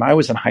experiences when I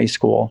was in high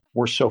school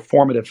were so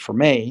formative for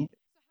me,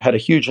 had a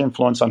huge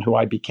influence on who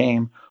I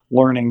became,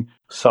 learning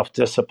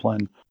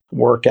self-discipline,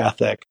 work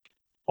ethic,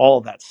 all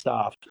of that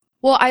stuff.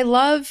 Well, I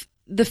love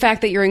the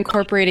fact that you're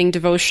incorporating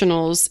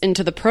devotionals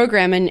into the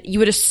program, and you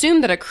would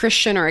assume that a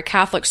Christian or a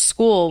Catholic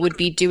school would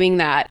be doing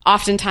that.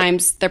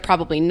 Oftentimes, they're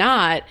probably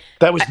not.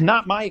 That was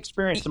not my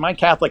experience in my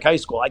Catholic high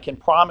school. I can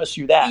promise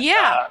you that.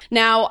 Yeah.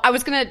 Now, I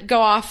was going to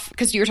go off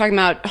because you were talking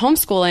about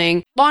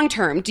homeschooling. Long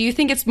term, do you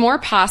think it's more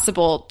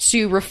possible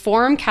to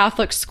reform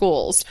Catholic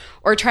schools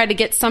or try to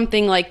get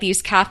something like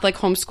these Catholic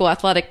homeschool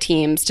athletic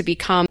teams to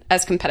become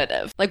as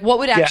competitive? Like, what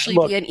would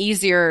actually be an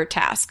easier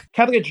task?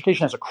 Catholic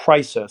education has a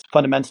crisis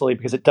fundamentally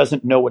because it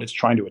doesn't know what it's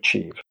trying to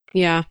achieve.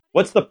 Yeah.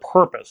 What's the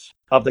purpose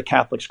of the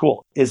Catholic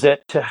school? Is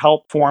it to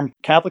help form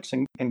Catholics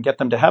and get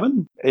them to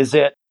heaven? Is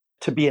it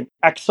to be an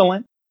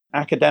excellent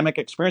academic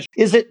experience?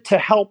 Is it to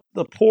help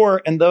the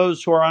poor and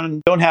those who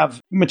don't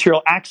have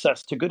material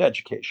access to good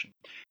education?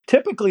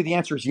 Typically, the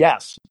answer is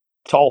yes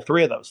to all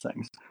 3 of those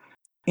things.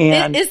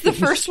 And is the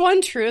first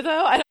one true,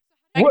 though? I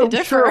don't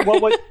differ. Sure.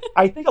 Well,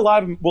 I think a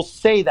lot of them will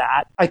say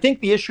that. I think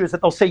the issue is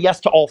that they'll say yes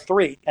to all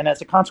three. And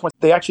as a consequence,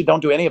 they actually don't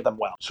do any of them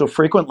well. So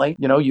frequently,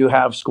 you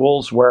have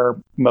schools where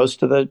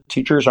most of the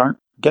teachers aren't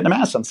getting a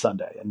mass on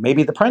Sunday. And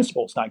maybe the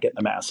principal's not getting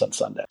a mass on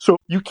Sunday. So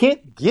you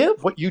can't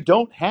give what you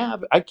don't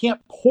have. I can't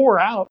pour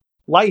out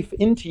life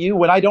into you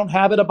when I don't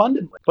have it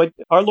abundantly. But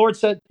our Lord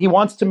said he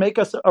wants to make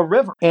us a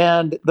river.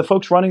 And the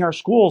folks running our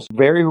schools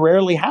very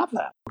rarely have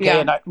that. Okay? Yeah.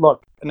 And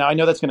now I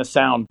know that's going to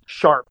sound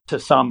sharp to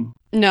some.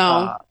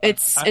 No,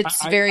 it's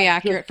very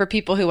accurate for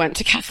people who went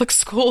to Catholic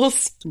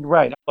schools.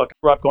 Right. Look, I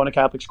grew up going to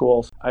Catholic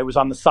schools. I was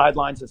on the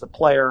sidelines as a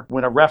player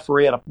when a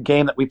referee at a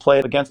game that we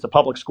played against a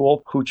public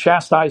school who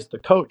chastised the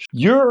coach.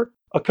 You're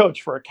a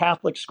coach for a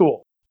Catholic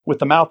school with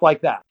the mouth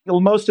like that.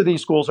 Most of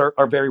these schools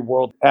are very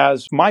worldly.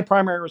 As my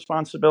primary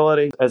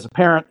responsibility as a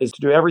parent is to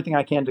do everything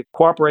I can to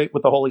cooperate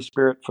with the Holy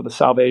Spirit for the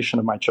salvation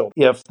of my children.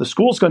 If the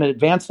school's going to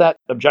advance that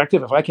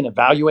objective, if I can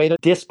evaluate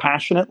it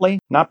dispassionately,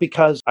 not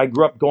because I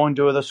grew up going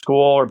to the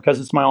school or because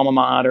it's my alma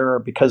mater or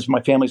because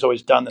my family's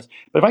always done this,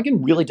 but if I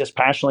can really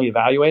dispassionately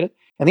evaluate it,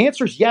 and the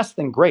answer is yes,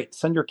 then great,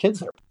 send your kids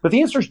there. But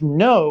the answer is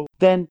no,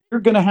 then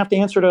you're going to have to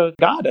answer to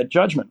God at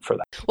judgment for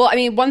that. Well, I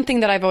mean, one thing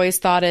that I've always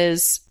thought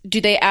is,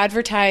 do they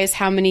advertise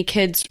how many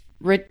kids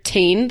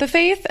retain the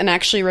faith and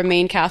actually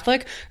remain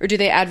Catholic, or do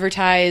they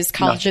advertise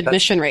college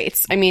admission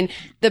rates? I mean,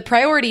 the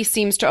priority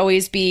seems to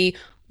always be,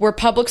 we're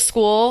public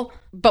school,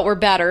 but we're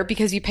better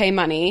because you pay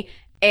money,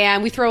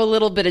 and we throw a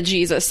little bit of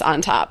Jesus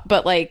on top.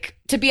 But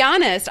to be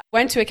honest, I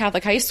went to a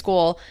Catholic high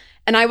school,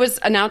 and I was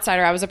an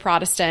outsider. I was a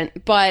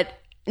Protestant, but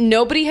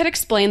nobody had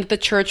explained that the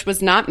church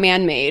was not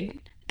man-made,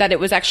 that it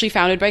was actually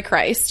founded by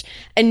Christ.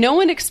 And no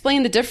one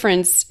explained the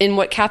difference in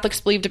what Catholics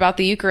believed about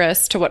the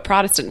Eucharist to what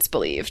Protestants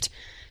believed.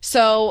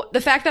 So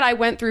the fact that I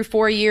went through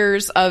 4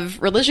 years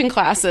of religion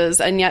classes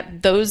and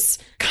yet those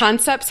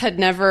concepts had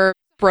never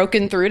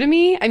broken through to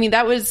me, I mean,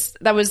 that was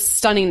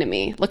stunning to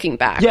me looking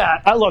back.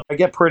 Yeah, I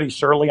get pretty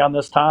surly on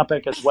this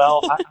topic as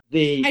well.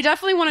 I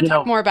definitely want to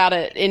talk more about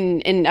it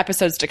in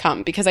episodes to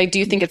come, because I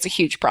do think it's a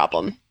huge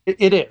problem.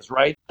 It is,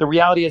 right? The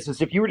reality is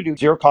if you were to do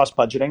zero cost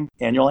budgeting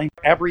annually,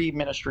 every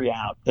ministry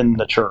out in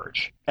the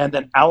church, and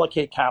then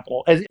allocate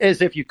capital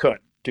as if you could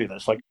do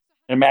this, like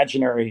an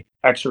imaginary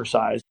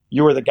exercise.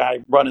 You were the guy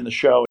running the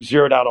show,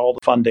 zeroed out all the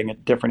funding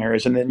at different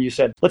areas. And then you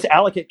said, let's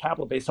allocate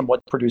capital based on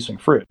what's producing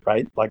fruit,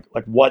 right? Like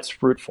what's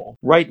fruitful.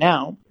 Right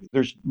now,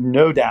 there's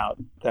no doubt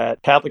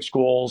that Catholic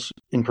schools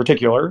in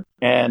particular,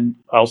 and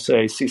I'll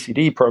say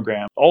CCD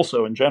program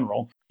also in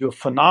general, do a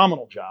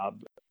phenomenal job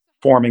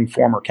forming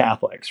former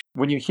Catholics.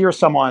 When you hear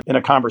someone in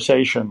a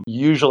conversation,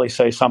 usually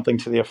say something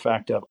to the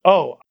effect of,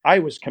 oh, I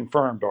was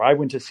confirmed, or I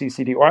went to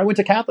CCD, or I went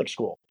to Catholic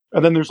school.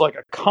 And then there's a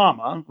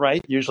comma,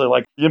 right?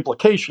 Usually the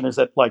implication is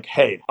that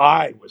hey,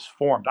 I was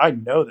formed. I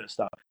know this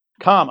stuff.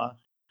 Comma.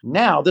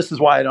 Now, this is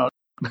why I don't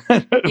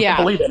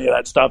believe any of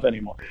that stuff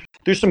anymore.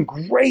 There's some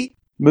great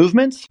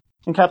movements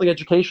in Catholic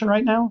education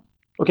right now.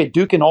 Okay,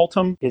 Duke and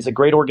Altum is a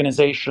great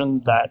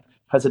organization that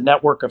has a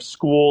network of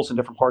schools in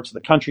different parts of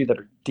the country that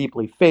are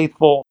deeply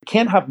faithful. You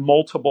can't have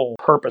multiple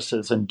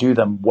purposes and do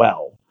them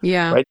well.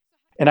 Yeah. Right?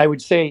 And I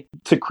would say,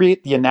 to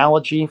create the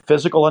analogy,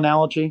 physical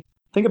analogy,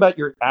 think about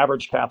your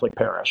average Catholic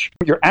parish.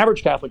 Your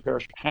average Catholic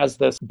parish has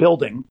this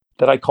building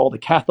that I call the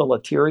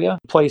Catholicateria,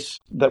 a place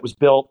that was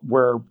built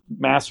where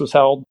Mass was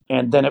held.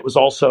 And then it was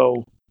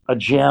also a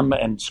gym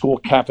and school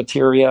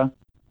cafeteria.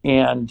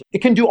 And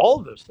it can do all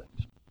of those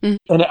things.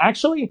 Mm-hmm. And it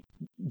actually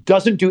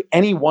doesn't do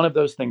any one of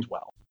those things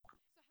well.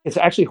 It's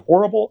actually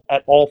horrible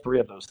at all three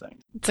of those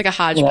things. It's like a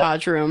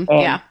hodgepodge room.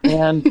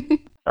 And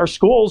our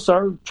schools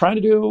are trying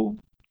to do,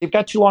 they've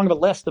got too long of a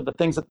list of the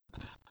things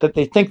that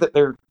they think that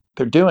they're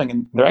doing,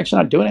 and they're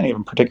actually not doing any of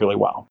them particularly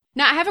well.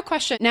 Now, I have a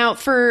question. Now,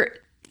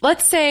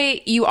 let's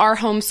say you are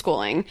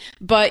homeschooling,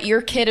 but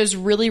your kid is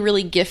really,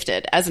 really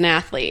gifted as an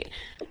athlete.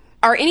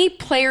 Are any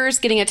players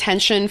getting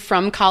attention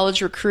from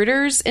college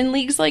recruiters in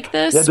leagues like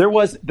this? Yeah,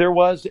 there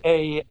was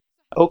a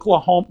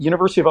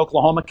University of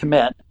Oklahoma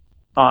commit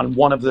on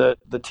one of the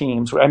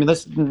teams. I mean,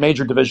 this is a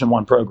major Division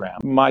I program.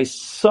 My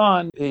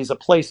son is a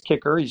place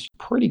kicker. He's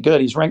pretty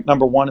good. He's ranked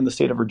number 1 in the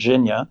state of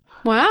Virginia.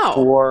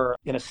 Wow.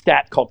 In a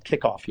stat called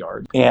kickoff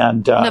yard.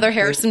 And another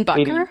Harrison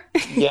Bucker?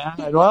 Yeah.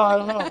 Well, I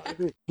don't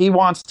know. He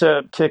wants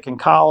to kick in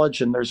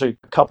college, and there's a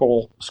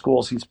couple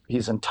schools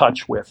he's in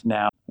touch with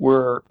now.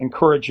 We're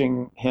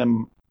encouraging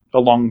him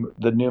along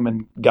the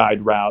Newman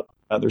Guide route.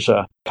 There's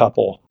a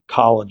couple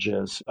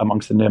colleges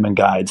amongst the Newman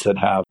Guides that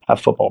have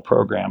football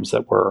programs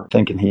that we're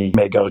thinking he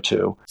may go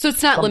to. So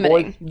it's not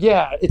limiting.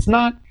 It's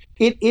not.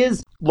 It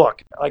is.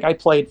 Look, I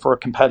played for a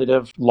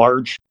competitive,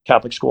 large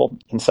Catholic school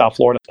in South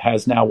Florida,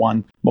 has now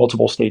won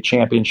multiple state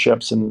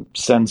championships and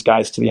sends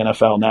guys to the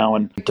NFL now.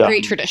 And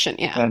great tradition,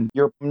 yeah. And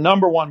your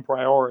number one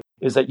priority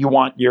is that you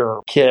want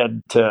your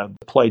kid to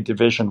play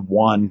Division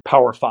I,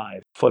 Power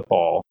 5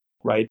 football,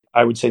 right?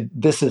 I would say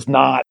this is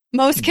not.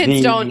 Most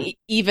kids don't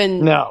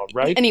even. No,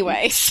 right?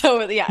 Anyway,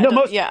 so yeah.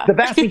 The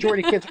vast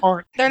majority of kids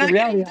aren't. They're not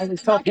getting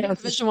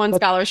Division I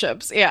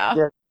scholarships, yeah.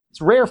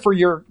 It's rare for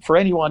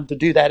anyone to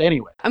do that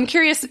anyway. I'm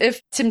curious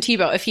if Tim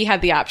Tebow, if he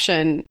had the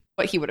option,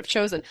 what he would have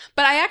chosen.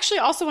 But I actually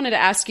also wanted to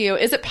ask you,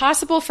 is it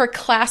possible for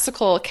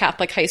classical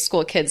Catholic high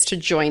school kids to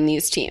join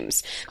these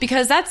teams?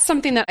 Because that's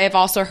something that I've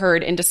also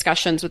heard in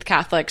discussions with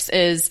Catholics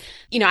is,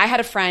 I had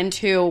a friend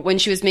who, when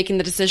she was making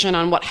the decision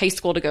on what high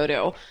school to go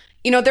to,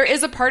 there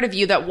is a part of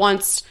you that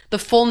wants the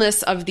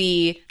fullness of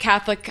the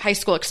Catholic high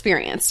school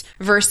experience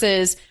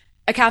versus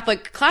a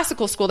Catholic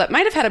classical school that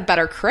might have had a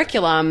better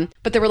curriculum,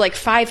 but there were like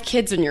 5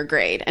 kids in your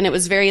grade, and it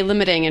was very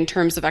limiting in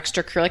terms of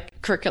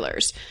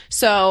extracurriculars.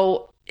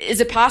 So is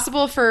it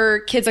possible for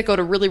kids that go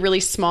to really,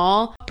 really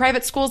small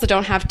private schools that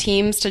don't have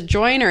teams to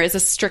join, or is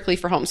this strictly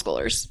for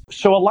homeschoolers?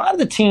 So a lot of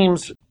the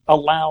teams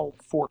allow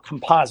for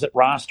composite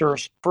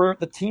rosters. For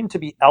the team to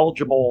be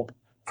eligible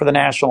for the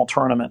national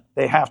tournament,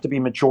 they have to be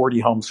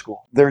majority homeschool.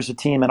 There's a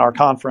team in our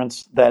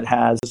conference that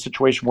has a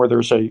situation where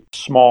there's a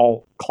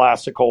small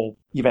classical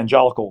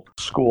evangelical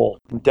school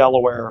in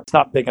Delaware. It's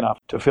not big enough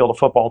to field a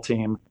football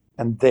team,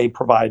 and they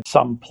provide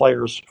some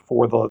players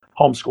for the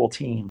homeschool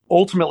team.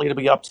 Ultimately, it'll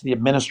be up to the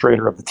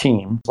administrator of the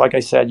team. Like I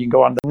said, you can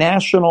go on the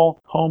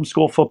National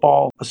Homeschool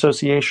Football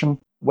Association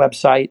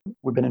website.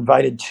 We've been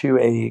invited to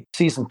a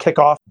season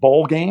kickoff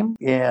bowl game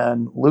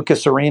in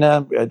Lucas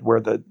Arena where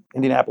the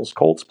Indianapolis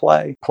Colts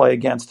play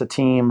against a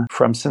team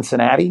from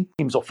Cincinnati.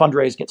 Teams will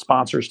fundraise, get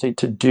sponsors to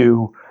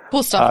do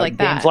cool stuff like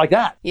games that. like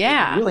that.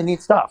 Yeah. Really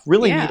neat stuff.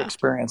 Really neat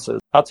experiences.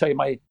 I'll tell you,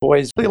 my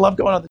boys really love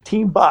going on the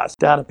team bus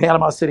down in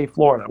Panama City,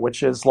 Florida,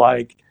 which is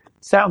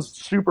sounds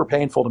super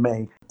painful to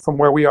me from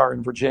where we are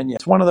in Virginia.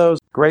 It's one of those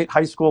great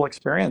high school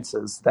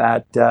experiences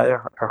that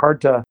are hard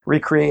to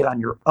recreate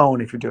on your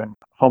own if you're doing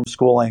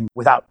homeschooling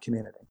without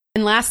community.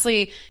 And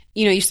lastly,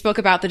 you spoke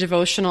about the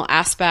devotional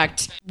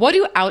aspect. What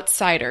do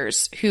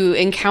outsiders who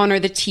encounter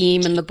the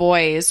team and the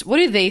boys, what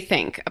do they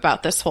think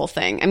about this whole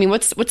thing? I mean,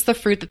 what's the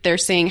fruit that they're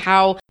seeing?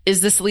 How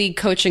is this league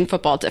coaching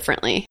football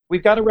differently?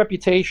 We've got a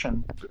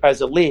reputation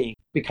as a league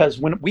because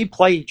when we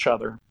play each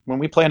other, when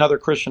we play another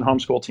Christian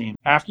homeschool team,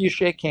 after you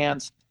shake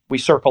hands, we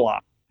circle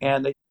up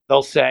and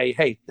they'll say,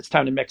 hey, it's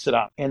time to mix it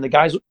up. And the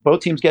guys,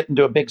 both teams get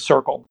into a big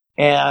circle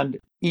and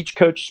each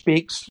coach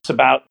speaks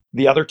about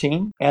the other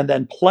team, and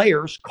then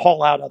players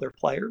call out other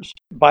players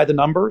by the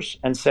numbers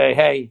and say,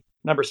 hey,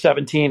 number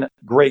 17,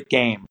 great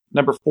game.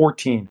 Number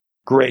 14,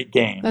 great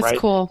game. That's right?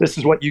 Cool. This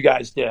is what you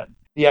guys did.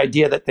 The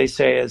idea that they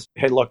say is,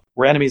 hey, look,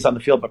 we're enemies on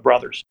the field, but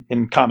brothers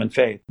in common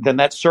faith. Then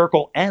that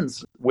circle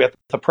ends with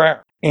the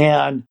prayer.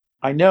 And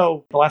I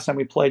know the last time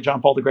we played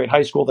John Paul the Great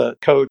High School, the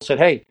coach said,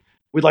 hey,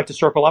 we'd like to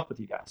circle up with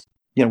you guys.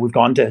 We've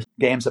gone to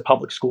games at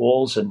public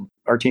schools and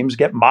our teams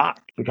get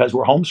mocked because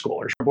we're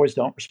homeschoolers. Our boys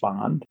don't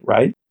respond,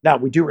 right? Now,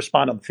 we do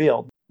respond on the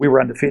field. We were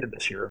undefeated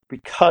this year.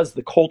 Because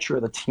the culture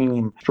of the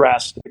team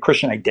stressed the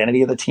Christian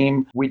identity of the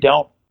team, we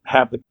don't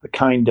have the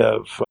kind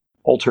of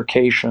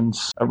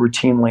altercations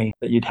routinely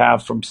that you'd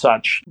have from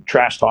such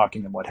trash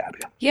talking and what have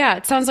you. Yeah,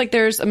 it sounds like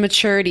there's a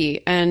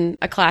maturity and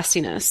a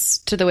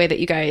classiness to the way that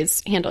you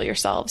guys handle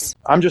yourselves.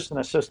 I'm just an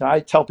assistant.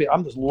 I tell people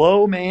I'm this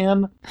low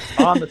man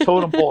on the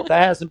totem pole.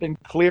 That hasn't been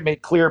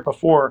made clear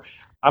before.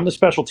 I'm the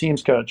special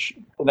teams coach.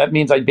 That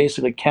means I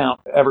basically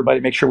count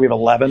everybody, make sure we have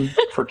 11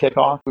 for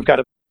kickoff. We've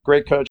got a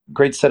great coach,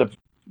 great set of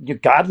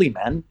godly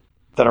men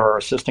that are our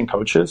assistant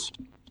coaches.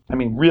 I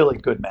mean, really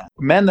good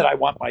men that I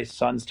want my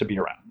sons to be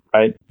around.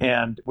 Right.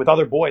 And with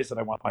other boys that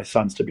I want my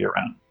sons to be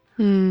around.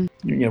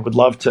 Would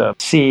love to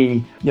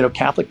see,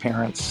 Catholic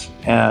parents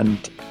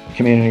and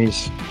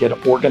communities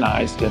get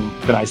organized and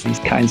organize these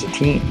kinds of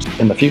teams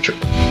in the future.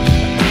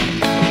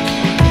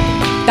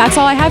 That's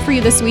all I have for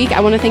you this week.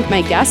 I want to thank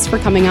my guests for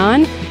coming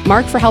on,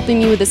 Mark for helping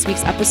me with this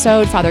week's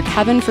episode, Father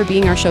Kevin for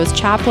being our show's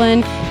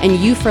chaplain, and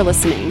you for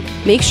listening.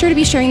 Make sure to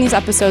be sharing these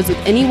episodes with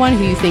anyone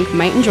who you think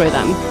might enjoy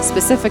them,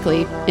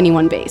 specifically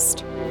anyone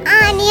based.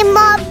 I need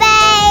more based.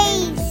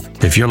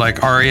 If you're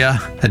like Aria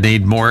and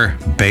need more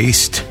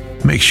based,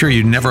 make sure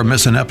you never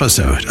miss an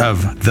episode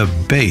of The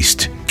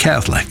Based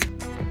Catholic,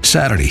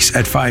 Saturdays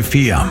at 5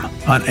 p.m.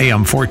 on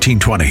AM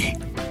 1420.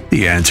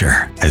 The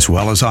Answer, as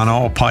well as on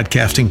all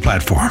podcasting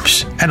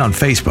platforms and on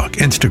Facebook,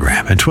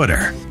 Instagram, and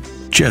Twitter.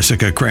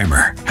 Jessica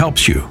Kramer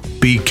helps you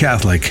be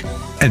Catholic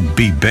and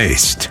be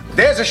based.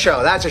 There's a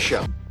show. That's a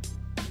show.